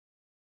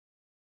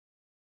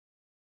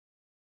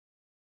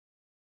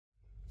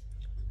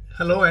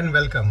Hello and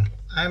welcome.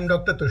 I am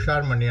Dr.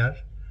 Tushar Maniar,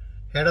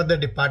 Head of the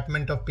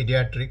Department of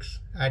Pediatrics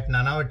at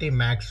Nanavati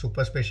Max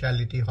Super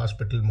Speciality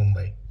Hospital,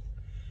 Mumbai.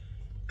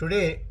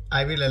 Today,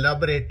 I will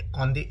elaborate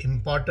on the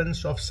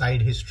importance of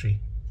side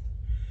history.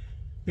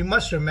 We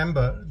must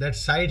remember that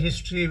side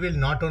history will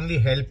not only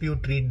help you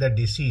treat the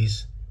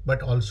disease,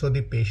 but also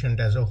the patient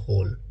as a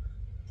whole.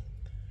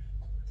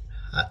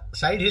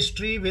 Side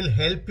history will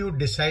help you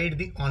decide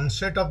the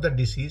onset of the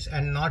disease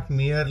and not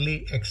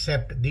merely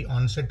accept the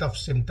onset of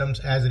symptoms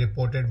as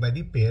reported by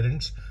the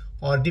parents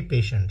or the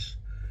patients.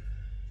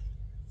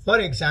 For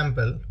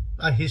example,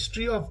 a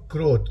history of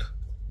growth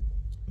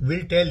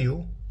will tell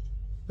you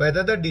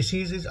whether the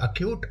disease is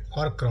acute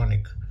or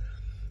chronic.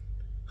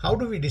 How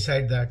do we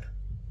decide that?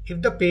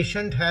 If the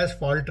patient has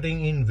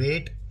faltering in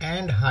weight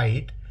and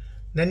height,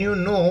 then you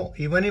know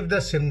even if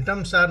the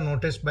symptoms are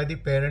noticed by the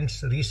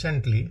parents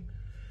recently,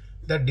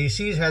 the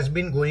disease has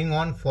been going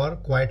on for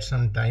quite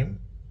some time.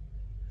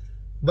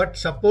 But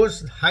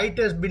suppose height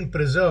has been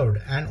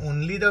preserved and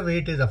only the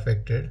weight is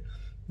affected,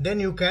 then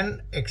you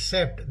can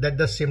accept that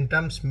the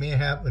symptoms may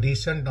have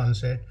recent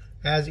onset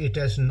as it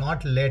has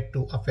not led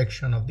to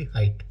affection of the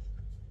height.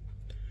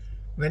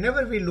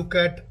 Whenever we look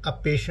at a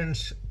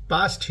patient's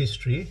past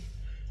history,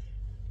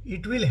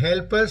 it will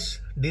help us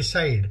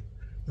decide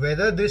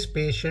whether this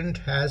patient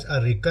has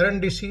a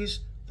recurrent disease,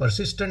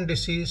 persistent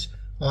disease,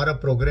 or a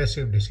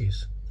progressive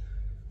disease.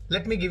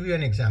 Let me give you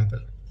an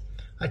example.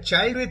 A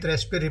child with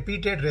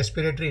repeated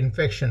respiratory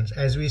infections,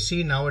 as we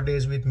see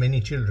nowadays with many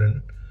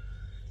children,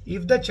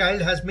 if the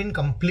child has been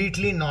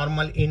completely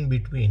normal in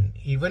between,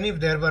 even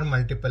if there were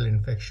multiple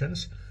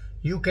infections,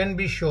 you can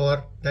be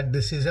sure that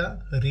this is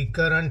a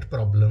recurrent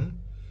problem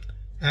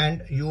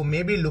and you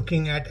may be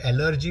looking at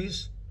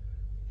allergies,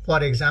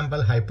 for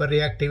example,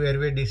 hyperreactive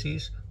airway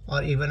disease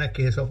or even a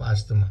case of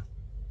asthma.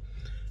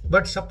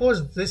 But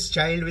suppose this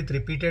child with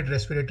repeated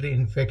respiratory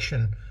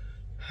infection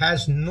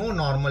has no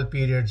normal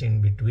periods in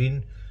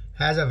between,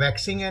 has a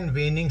waxing and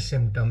waning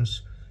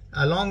symptoms,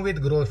 along with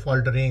growth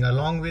faltering,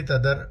 along with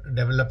other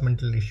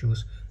developmental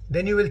issues,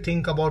 then you will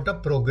think about a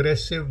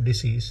progressive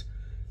disease,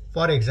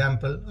 for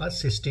example, a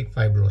cystic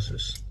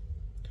fibrosis.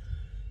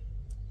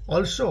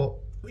 Also,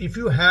 if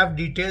you have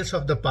details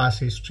of the past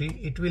history,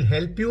 it will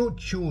help you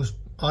choose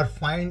or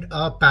find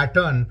a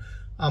pattern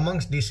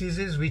amongst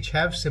diseases which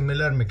have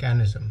similar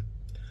mechanism.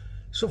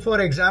 So for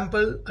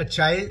example, a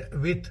child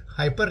with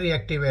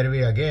hyperreactive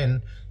airway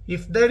again,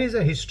 if there is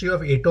a history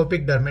of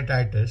atopic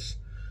dermatitis,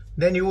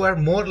 then you are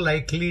more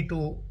likely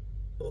to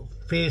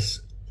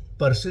face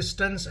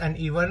persistence and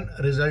even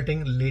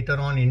resulting later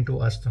on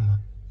into asthma.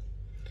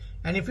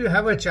 And if you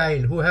have a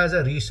child who has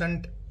a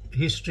recent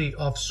history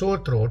of sore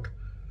throat,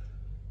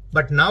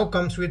 but now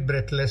comes with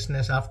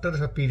breathlessness after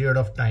a period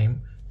of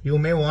time, you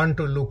may want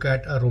to look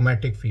at a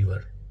rheumatic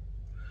fever.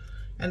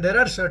 And there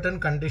are certain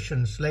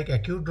conditions like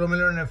acute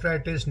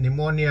glomerulonephritis,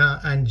 pneumonia,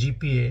 and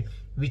GPA,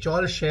 which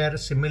all share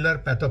similar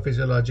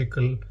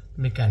pathophysiological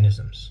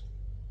mechanisms.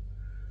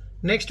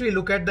 Next, we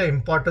look at the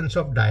importance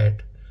of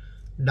diet.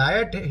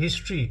 Diet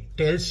history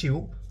tells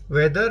you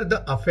whether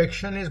the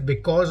affection is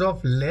because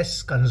of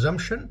less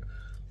consumption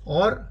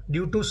or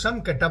due to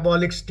some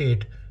catabolic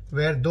state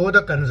where though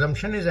the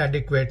consumption is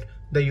adequate,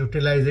 the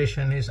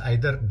utilization is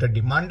either the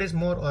demand is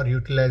more or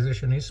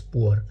utilization is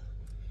poor.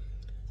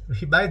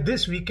 By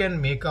this we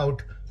can make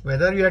out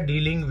whether you are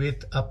dealing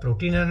with a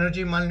protein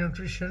energy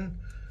malnutrition,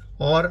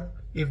 or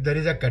if there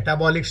is a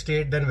catabolic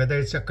state, then whether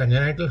it's a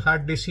congenital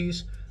heart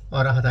disease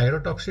or a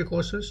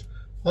thyrotoxicosis,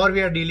 or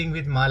we are dealing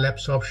with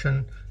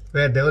malabsorption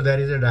where though there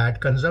is a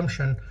diet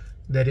consumption,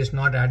 there is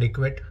not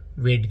adequate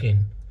weight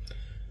gain.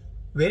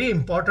 Very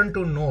important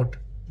to note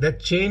the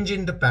change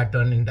in the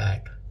pattern in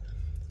diet.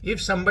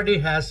 If somebody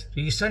has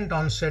recent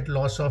onset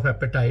loss of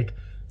appetite,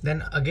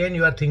 then again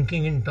you are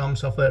thinking in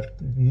terms of a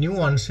new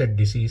onset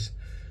disease.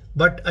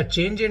 But a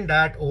change in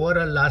diet over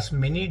a last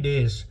many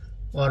days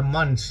or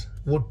months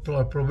would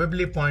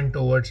probably point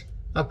towards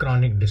a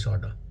chronic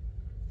disorder.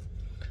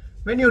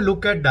 When you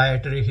look at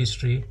dietary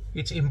history,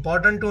 it's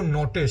important to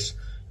notice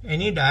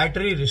any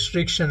dietary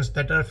restrictions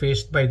that are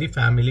faced by the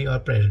family or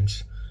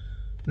parents.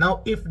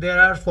 Now, if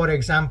there are, for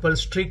example,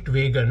 strict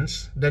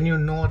vegans, then you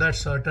know that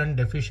certain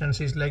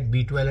deficiencies like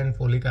B12 and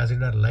folic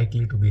acid are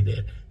likely to be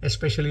there,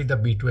 especially the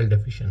B12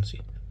 deficiency.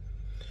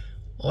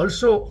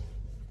 Also,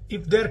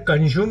 if they're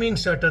consuming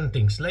certain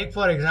things, like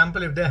for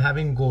example, if they're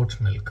having goat's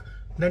milk,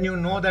 then you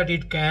know that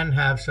it can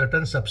have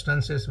certain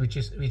substances which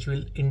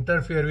will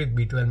interfere with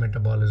B12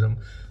 metabolism,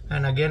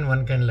 and again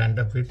one can land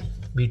up with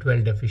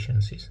B12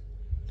 deficiencies.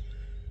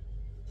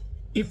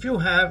 If you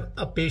have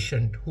a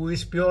patient who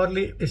is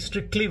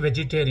strictly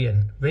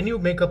vegetarian, when you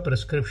make a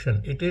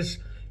prescription, it is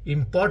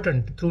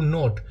important to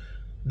note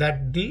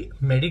that the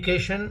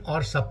medication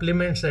or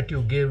supplements that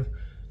you give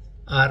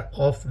are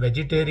of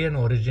vegetarian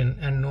origin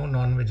and no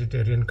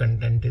non-vegetarian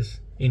content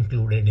is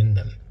included in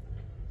them.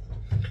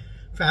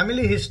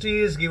 Family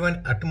history is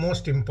given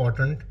utmost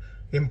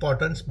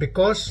importance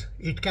because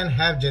it can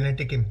have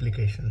genetic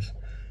implications.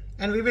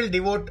 And we will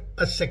devote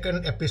a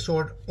second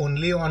episode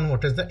only on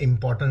what is the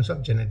importance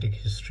of genetic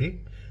history.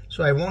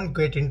 So I won't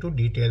get into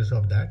details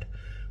of that.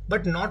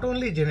 But not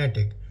only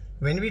genetic,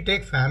 when we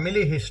take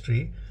family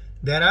history,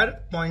 there are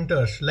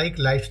pointers like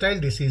lifestyle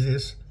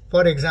diseases,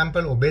 for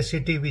example,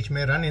 obesity, which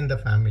may run in the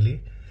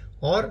family,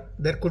 or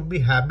there could be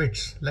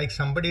habits like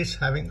somebody is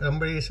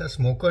a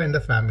smoker in the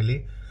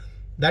family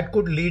that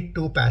could lead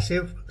to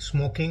passive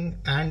smoking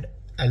and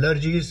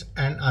allergies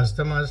and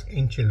asthmas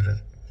in children.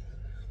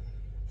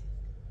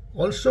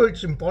 Also,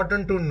 it's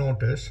important to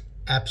notice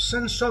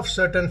absence of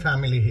certain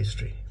family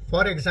history.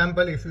 For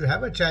example, if you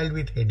have a child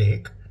with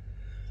headache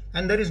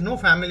and there is no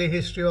family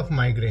history of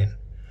migraine,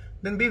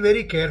 then be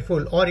very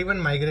careful, or even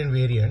migraine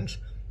variants,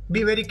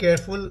 be very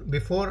careful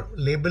before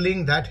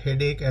labeling that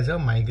headache as a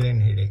migraine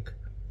headache.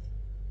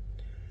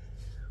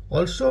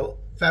 Also,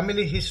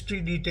 family history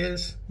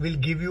details will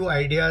give you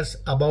ideas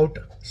about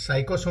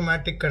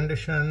psychosomatic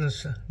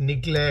conditions,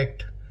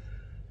 neglect,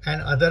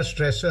 and other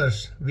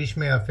stressors which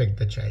may affect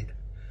the child.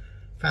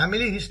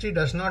 Family history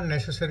does not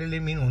necessarily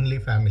mean only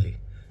family.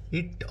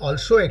 It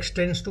also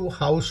extends to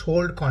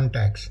household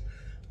contacts,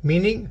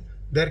 meaning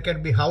there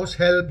can be house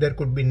help, there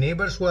could be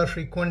neighbors who are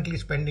frequently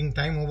spending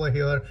time over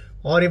here,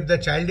 or if the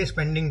child is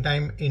spending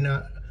time in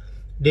a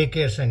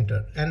daycare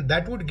center. And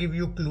that would give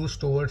you clues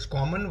towards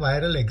common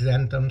viral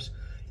exanthems,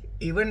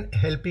 even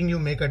helping you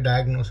make a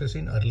diagnosis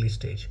in early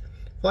stage.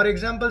 For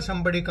example,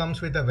 somebody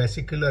comes with a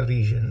vesicular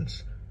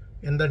lesions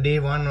in the day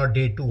 1 or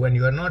day 2 and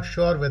you are not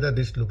sure whether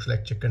this looks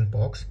like chicken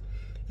pox.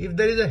 If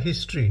there is a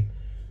history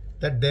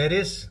that there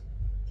is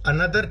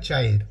another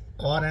child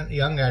or a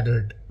young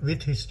adult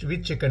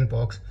with chicken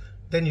pox,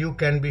 then you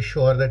can be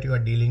sure that you are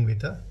dealing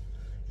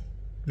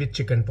with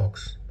chicken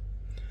pox.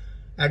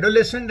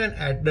 Adolescent and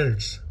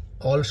adults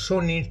also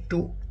need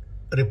to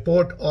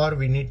report, or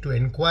we need to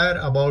inquire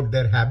about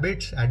their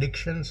habits,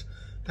 addictions,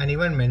 and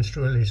even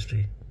menstrual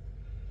history.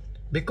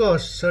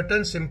 Because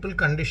certain simple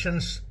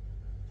conditions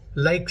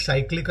like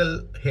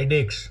cyclical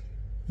headaches,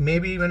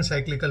 maybe even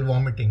cyclical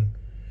vomiting,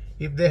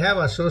 if they have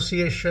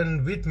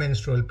association with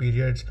menstrual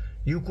periods,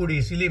 you could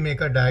easily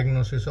make a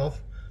diagnosis of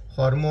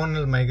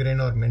hormonal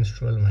migraine or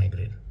menstrual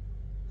migraine.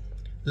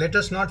 Let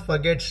us not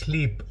forget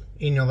sleep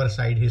in our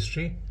side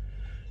history.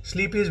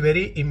 Sleep is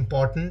very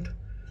important.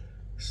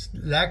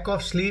 Lack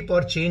of sleep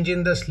or change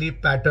in the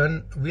sleep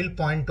pattern will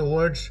point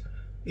towards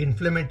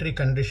inflammatory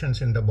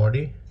conditions in the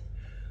body.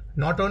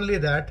 Not only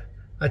that,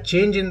 a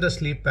change in the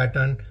sleep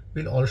pattern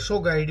will also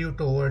guide you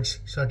towards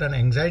certain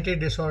anxiety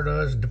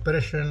disorders,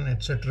 depression,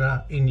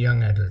 etc. in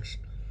young adults.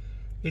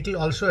 It will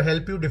also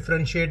help you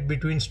differentiate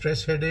between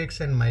stress headaches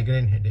and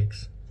migraine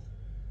headaches.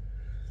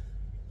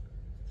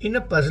 In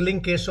a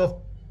puzzling case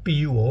of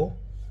PUO,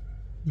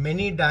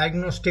 many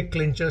diagnostic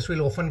clinchers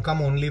will often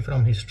come only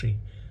from history.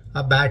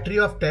 A battery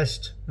of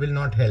tests will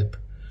not help.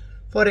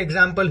 For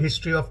example,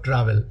 history of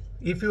travel.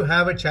 If you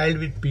have a child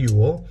with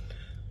PUO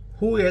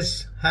who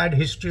has had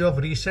history of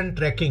recent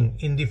trekking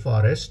in the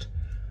forest,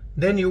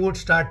 then you would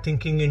start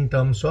thinking in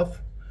terms of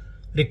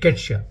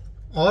rickettsia.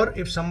 Or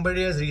if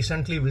somebody has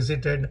recently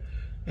visited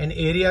an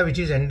area which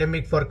is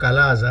endemic for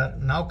Kala-Azar,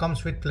 now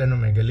comes with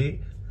splenomegaly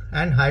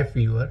and high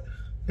fever,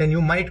 then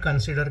you might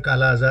consider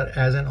Kala-Azar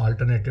as an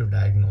alternative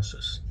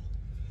diagnosis.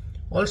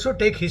 Also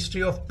take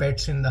history of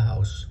pets in the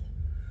house.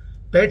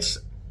 Pets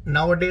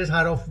nowadays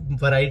are of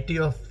variety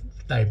of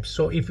types.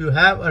 So if you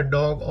have a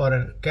dog or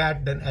a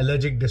cat, then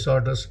allergic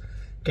disorders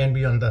can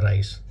be on the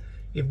rise.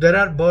 If there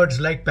are birds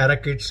like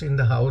parakeets in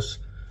the house,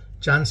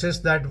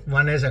 chances that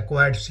one has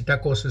acquired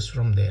psittacosis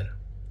from there.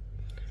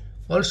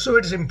 Also,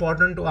 it's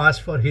important to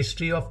ask for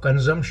history of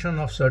consumption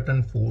of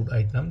certain food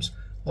items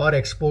or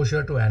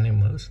exposure to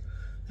animals,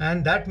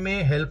 and that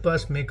may help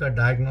us make a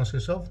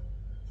diagnosis of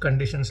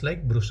conditions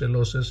like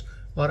brucellosis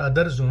or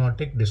other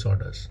zoonotic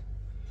disorders.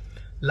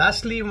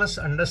 Lastly, you must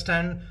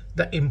understand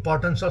the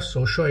importance of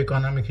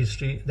socio-economic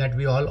history that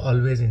we all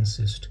always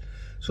insist.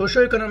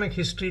 Socio-economic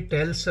history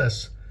tells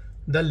us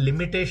the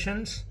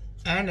limitations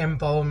and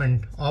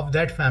empowerment of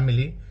that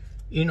family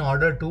in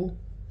order to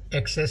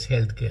access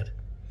healthcare.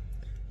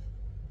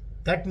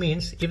 That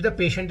means if the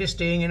patient is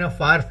staying in a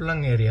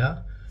far-flung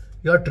area,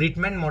 your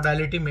treatment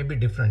modality may be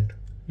different.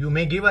 You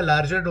may give a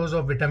larger dose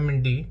of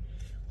vitamin D,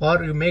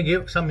 or you may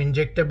give some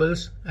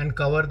injectables and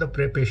cover the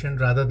patient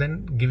rather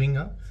than giving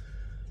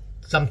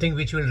something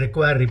which will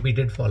require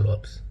repeated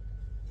follow-ups.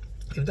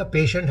 If the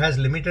patient has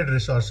limited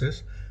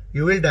resources,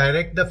 you will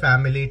direct the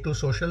family to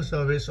social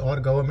service or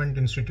government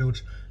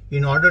institutes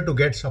in order to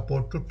get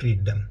support to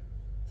treat them.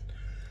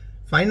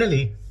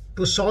 Finally,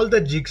 to solve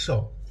the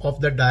jigsaw of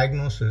the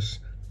diagnosis,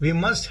 we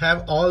must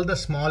have all the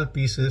small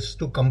pieces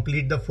to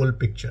complete the full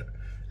picture.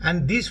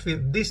 And these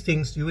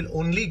things you will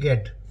only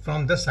get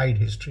from the side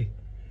history.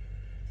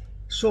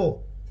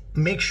 So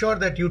make sure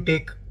that you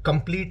take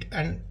complete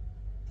and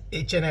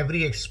each and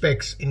every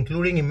aspects,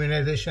 including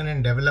immunization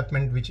and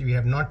development, which we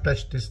have not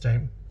touched this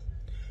time,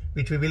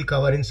 which we will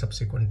cover in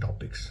subsequent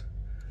topics.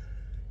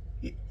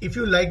 If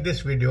you like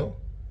this video,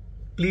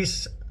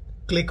 please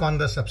click on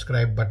the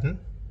subscribe button.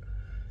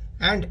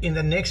 And in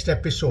the next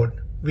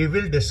episode, we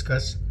will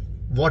discuss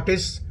what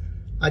is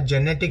a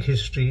genetic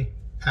history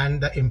and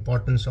the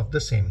importance of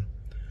the same.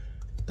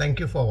 Thank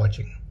you for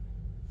watching.